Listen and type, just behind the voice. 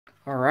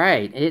All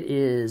right, it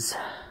is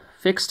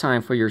fix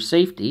time for your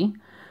safety.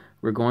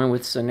 We're going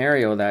with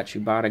scenario that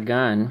you bought a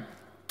gun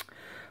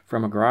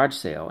from a garage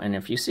sale. And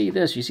if you see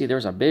this, you see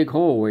there's a big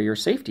hole where your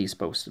safety is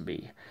supposed to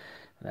be.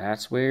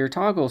 That's where your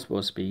toggle is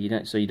supposed to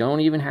be. So you don't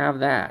even have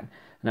that.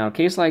 Now, in a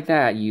case like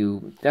that,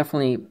 you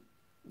definitely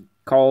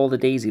call the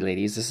Daisy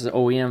ladies. This is an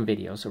OEM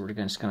video, so we're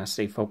just going to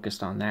stay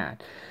focused on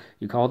that.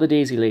 You call the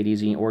Daisy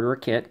ladies, you order a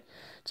kit.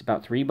 It's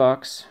about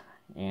 $3,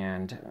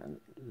 and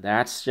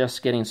that's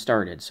just getting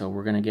started. So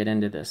we're going to get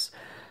into this.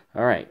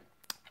 All right.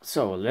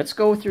 So let's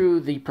go through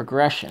the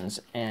progressions,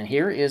 and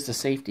here is the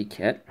safety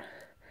kit.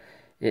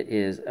 It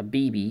is a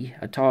BB,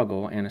 a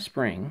toggle, and a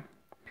spring.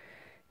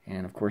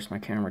 And of course my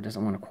camera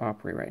doesn't want to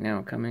cooperate right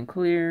now. Come in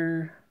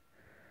clear.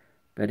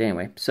 But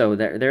anyway, so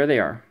there they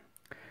are.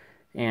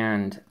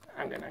 And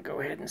I'm going to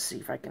go ahead and see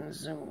if I can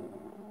zoom.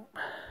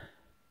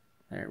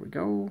 There we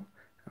go.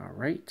 All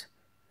right.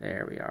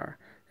 There we are.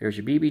 There's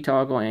your BB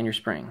toggle and your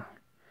spring.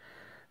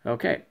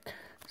 Okay.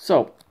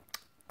 So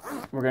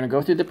we're going to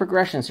go through the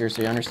progressions here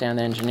so you understand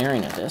the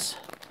engineering of this.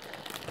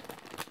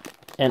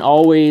 And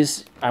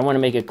always, I want to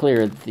make it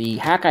clear, the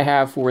hack I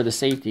have for the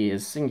safety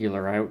is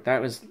singular.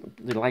 That was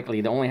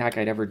likely the only hack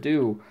I'd ever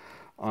do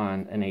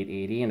on an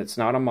 880, and it's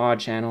not a mod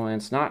channel, and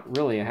it's not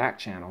really a hack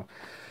channel.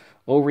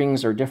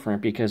 O-rings are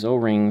different because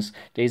O-rings,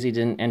 Daisy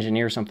didn't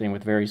engineer something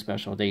with very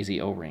special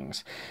Daisy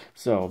O-rings.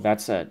 So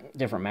that's a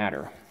different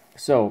matter.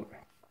 So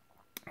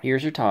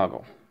here's your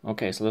toggle.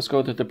 Okay, so let's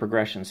go through the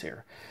progressions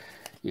here.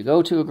 You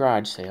go to a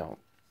garage sale.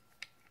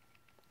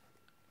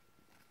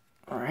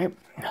 All right.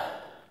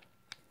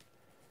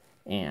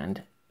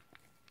 And,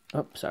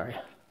 oh, sorry.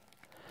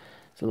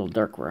 It's a little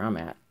dark where I'm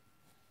at.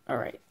 All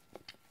right.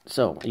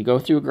 So you go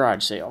through a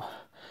garage sale.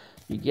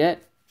 You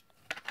get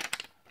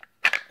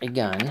a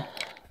gun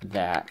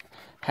that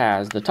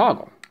has the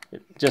toggle.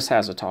 It just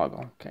has a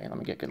toggle. Okay, let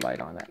me get good light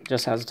on that. It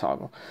just has a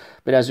toggle.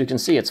 But as you can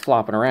see, it's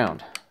flopping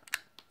around.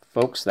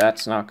 Folks,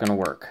 that's not going to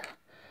work.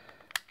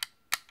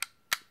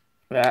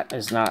 That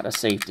is not a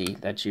safety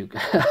that you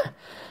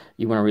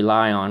you want to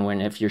rely on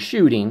when, if you're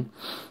shooting,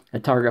 a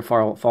target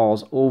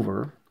falls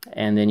over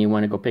and then you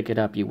want to go pick it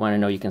up. You want to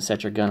know you can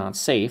set your gun on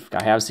safe.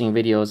 I have seen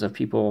videos of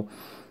people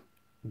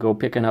go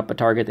picking up a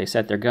target. They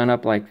set their gun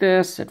up like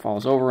this. It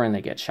falls over and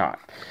they get shot.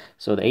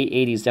 So the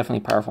 880 is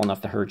definitely powerful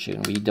enough to hurt you,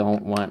 and we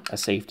don't want a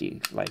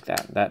safety like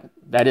that.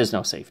 That is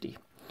no safety.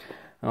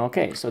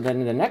 Okay, so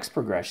then the next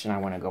progression I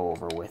want to go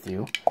over with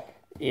you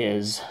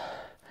is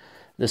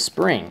the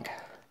spring.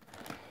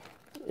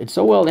 It's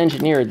so well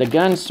engineered, the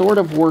gun sort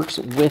of works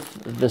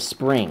with the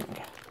spring,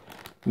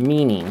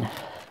 meaning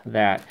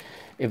that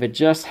if it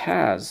just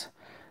has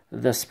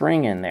the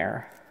spring in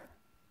there,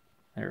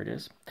 there it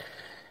is,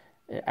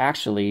 it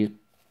actually,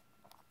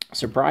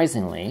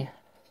 surprisingly,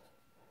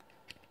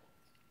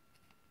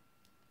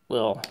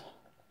 will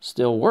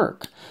still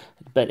work,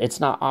 but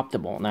it's not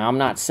optimal. Now, I'm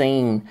not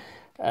saying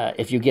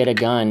if you get a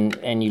gun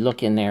and you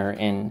look in there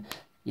and,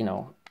 you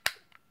know,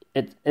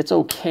 it's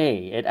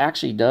okay. It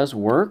actually does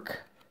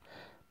work,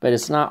 but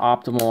it's not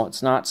optimal.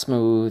 It's not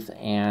smooth,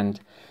 and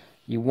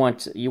you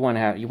want it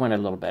a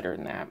little better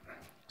than that.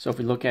 So if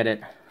we look at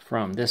it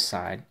from this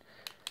side,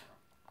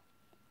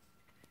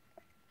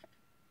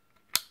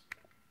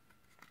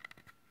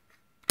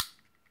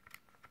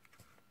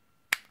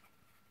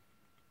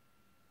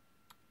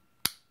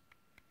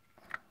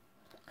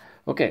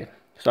 okay,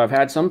 so I've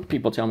had some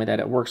people tell me that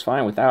it works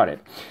fine without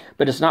it,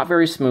 but it's not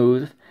very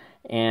smooth,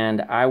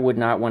 and I would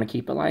not want to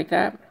keep it like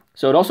that.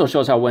 So it also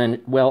shows how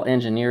well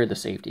engineered the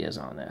safety is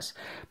on this.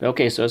 But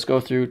okay, so let's go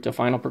through to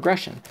final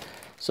progression.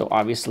 So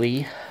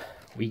obviously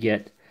we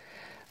get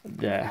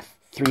the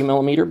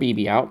 3mm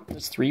BB out.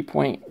 It's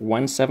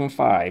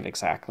 3.175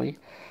 exactly.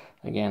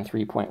 Again,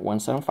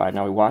 3.175.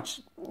 Now we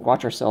watch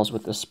ourselves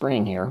with the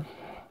spring here.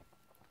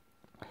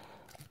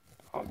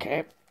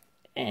 Okay,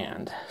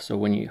 and so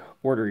when you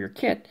order your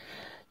kit,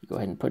 you go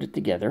ahead and put it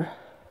together.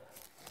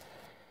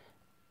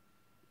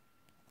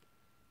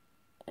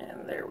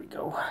 And there we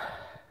go.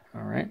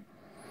 All right.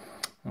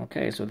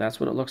 Okay, so that's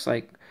what it looks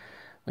like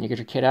when you get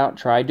your kit out.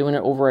 Try doing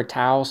it over a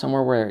towel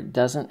somewhere where it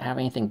doesn't have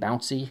anything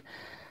bouncy.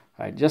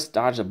 I just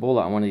dodged a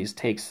bullet on one of these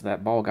takes.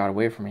 That ball got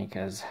away from me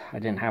because I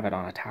didn't have it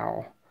on a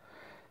towel.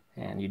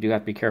 And you do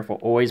have to be careful.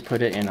 Always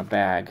put it in a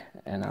bag,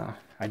 and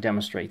I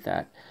demonstrate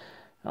that.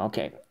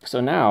 Okay,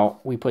 so now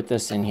we put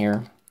this in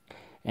here,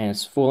 and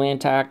it's fully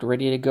intact,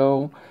 ready to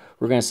go.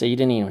 We're going to say you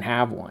didn't even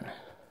have one.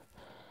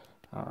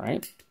 All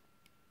right.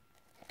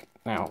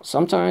 Now,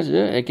 sometimes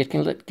it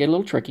can get a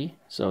little tricky,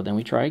 so then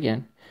we try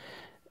again.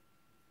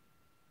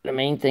 The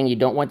main thing, you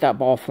don't want that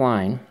ball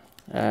flying.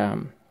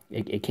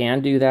 It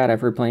can do that.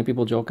 I've heard plenty of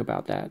people joke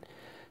about that.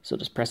 So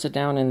just press it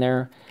down in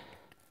there.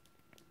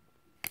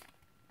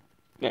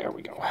 There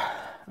we go.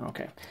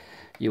 Okay.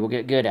 You will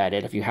get good at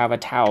it. If you have a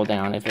towel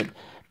down, if it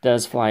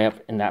does fly up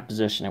in that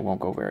position, it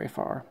won't go very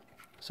far.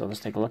 So let's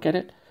take a look at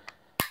it.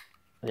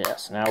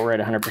 Yes, now we're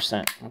at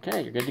 100%.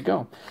 Okay, you're good to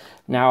go.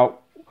 Now,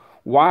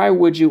 why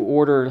would you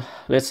order,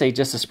 let's say,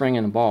 just a spring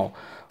and a ball?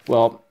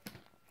 Well,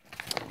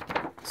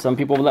 some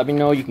people let me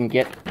know you can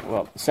get,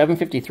 well,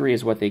 753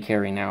 is what they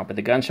carry now, but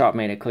the gun shop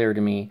made it clear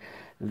to me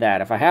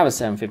that if I have a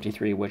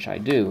 753, which I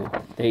do,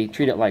 they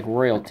treat it like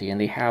royalty, and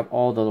they have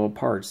all the little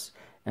parts,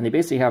 and they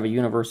basically have a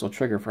universal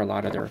trigger for a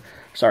lot of their,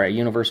 sorry, a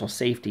universal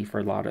safety for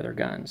a lot of their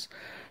guns.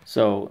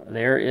 So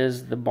there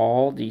is the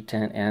ball,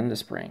 detent, and the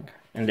spring.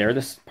 And there are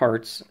the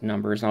parts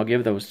numbers, and I'll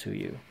give those to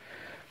you.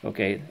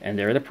 Okay, and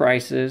there are the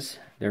prices.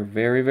 They're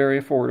very,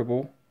 very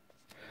affordable.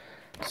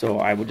 So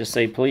I would just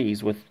say,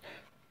 please, with,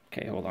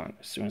 okay, hold on,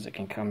 as soon as it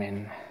can come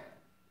in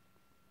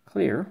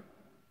clear.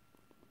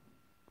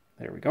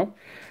 There we go.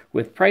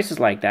 With prices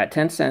like that,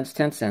 10 cents,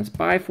 10 cents,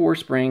 buy 4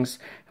 springs,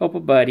 help a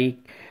buddy,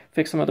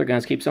 fix some other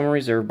guns, keep some in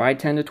reserve, buy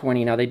 10 to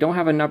 20. Now, they don't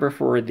have a number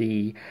for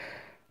the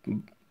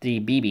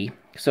BB,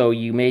 so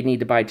you may need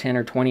to buy 10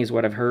 or 20 is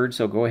what I've heard,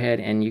 so go ahead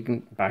and you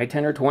can buy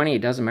 10 or 20. It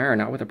doesn't matter,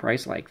 not with a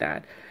price like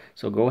that.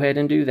 So go ahead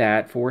and do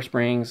that. 4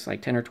 springs,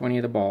 like 10 or 20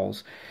 of the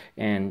balls,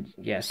 and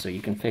yes, so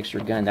you can fix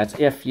your gun. That's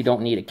if you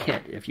don't need a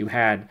kit, if you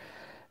had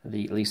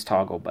the at least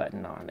toggle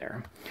button on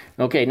there.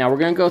 Okay, now we're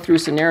going to go through a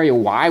scenario.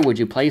 Why would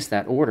you place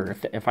that order?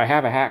 If I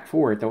have a hack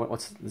for it,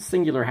 what's the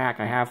singular hack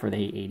I have for the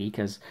 880,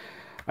 because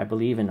I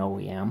believe in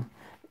OEM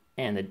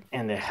and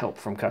the help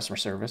from customer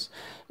service,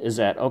 is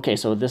that, okay,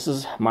 so this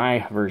is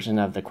my version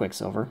of the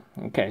Quicksilver.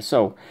 Okay,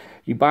 so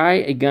you buy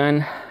a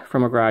gun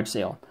from a garage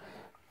sale.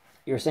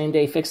 You're same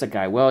day fix it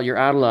guy. Well, you're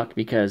out of luck,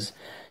 because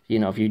you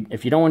know, if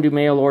you don't want to do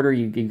mail order,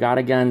 you got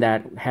a gun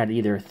that had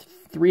either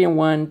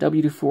 3-in-1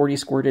 W240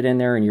 squirted in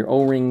there, and your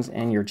O-rings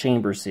and your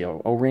chamber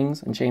seal.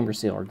 O-rings and chamber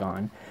seal are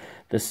gone.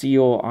 The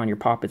seal on your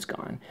poppet's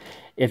gone.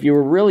 If you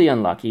were really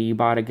unlucky, you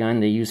bought a gun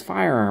they use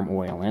firearm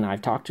oil in.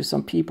 I've talked to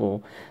some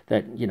people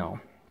that, you know,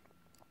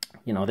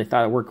 they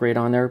thought it worked great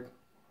on their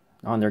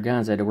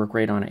guns, that it worked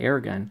great on an air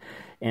gun,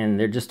 and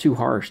they're just too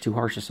harsh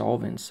to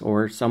solvents,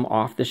 or some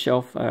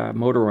off-the-shelf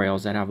motor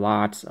oils that have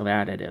lots of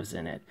additives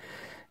in it.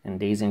 And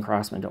Daisy and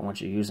Crossman don't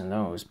want you using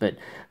those, but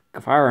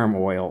firearm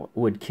oil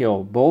would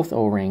kill both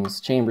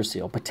O-rings, chamber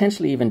seal,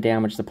 potentially even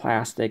damage the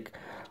plastic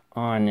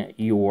on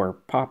your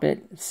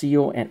poppet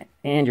seal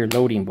and your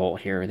loading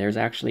bolt here. There's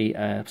actually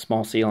a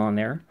small seal on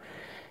there.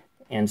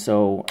 And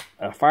so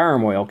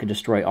firearm oil could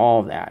destroy all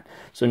of that.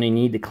 So you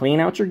need to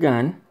clean out your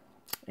gun,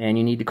 and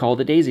you need to call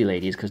the Daisy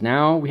ladies, because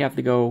now we have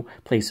to go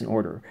place an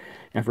order.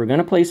 And if we're going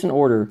to place an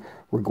order,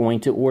 we're going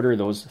to order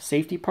those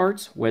safety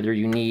parts, whether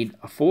you need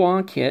a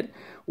full-on kit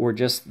or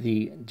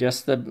maybe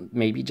just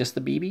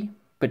the BB,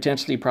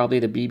 potentially probably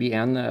the BB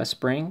and the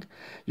spring.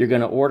 You're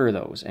going to order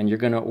those, and you're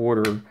going to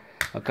order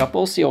a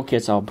couple of seal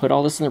kits. I'll put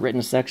all this in the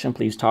written section.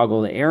 Please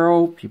toggle the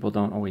arrow. People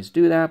don't always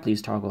do that.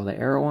 Please toggle the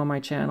arrow on my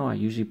channel. I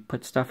usually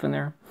put stuff in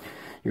there.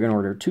 You're going to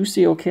order 2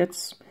 seal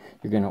kits.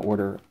 You're going to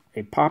order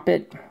a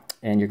poppet,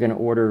 and you're going to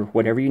order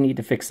whatever you need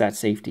to fix that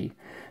safety.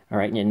 All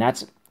right, and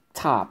that's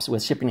tops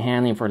with shipping and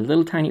handling for a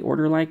little tiny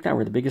order like that,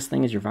 where the biggest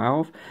thing is your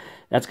valve.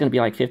 That's going to be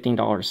like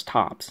 $15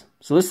 tops.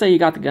 So let's say you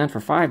got the gun for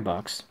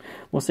 $5.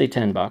 We'll say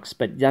 $10,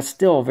 but that's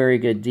still a very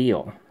good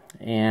deal.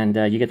 And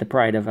you get the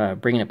pride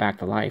of bringing it back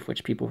to life,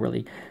 which people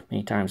really,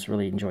 many times,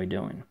 really enjoy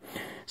doing.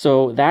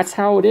 So that's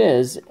how it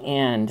is.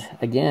 And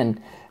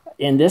again,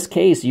 in this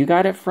case, you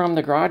got it from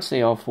the garage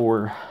sale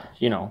for,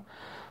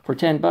 for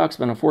 $10,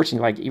 but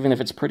unfortunately, like, even if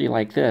it's pretty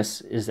like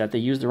this, is that they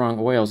use the wrong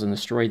oils and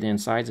destroy the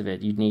insides of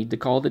it. You need to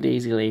call the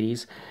Daisy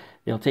ladies.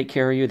 They'll take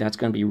care of you. That's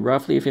going to be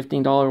roughly a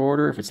 $15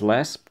 order. If it's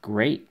less,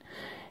 great.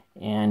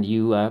 And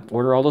you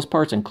order all those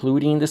parts,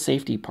 including the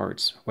safety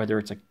parts, whether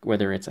it's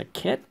a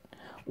kit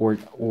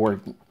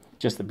or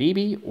just the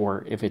BB,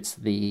 or if it's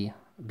the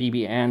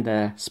BB and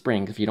the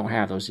spring. If you don't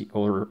have those, you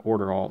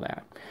order all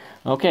that.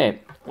 Okay.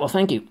 Well,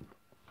 thank you.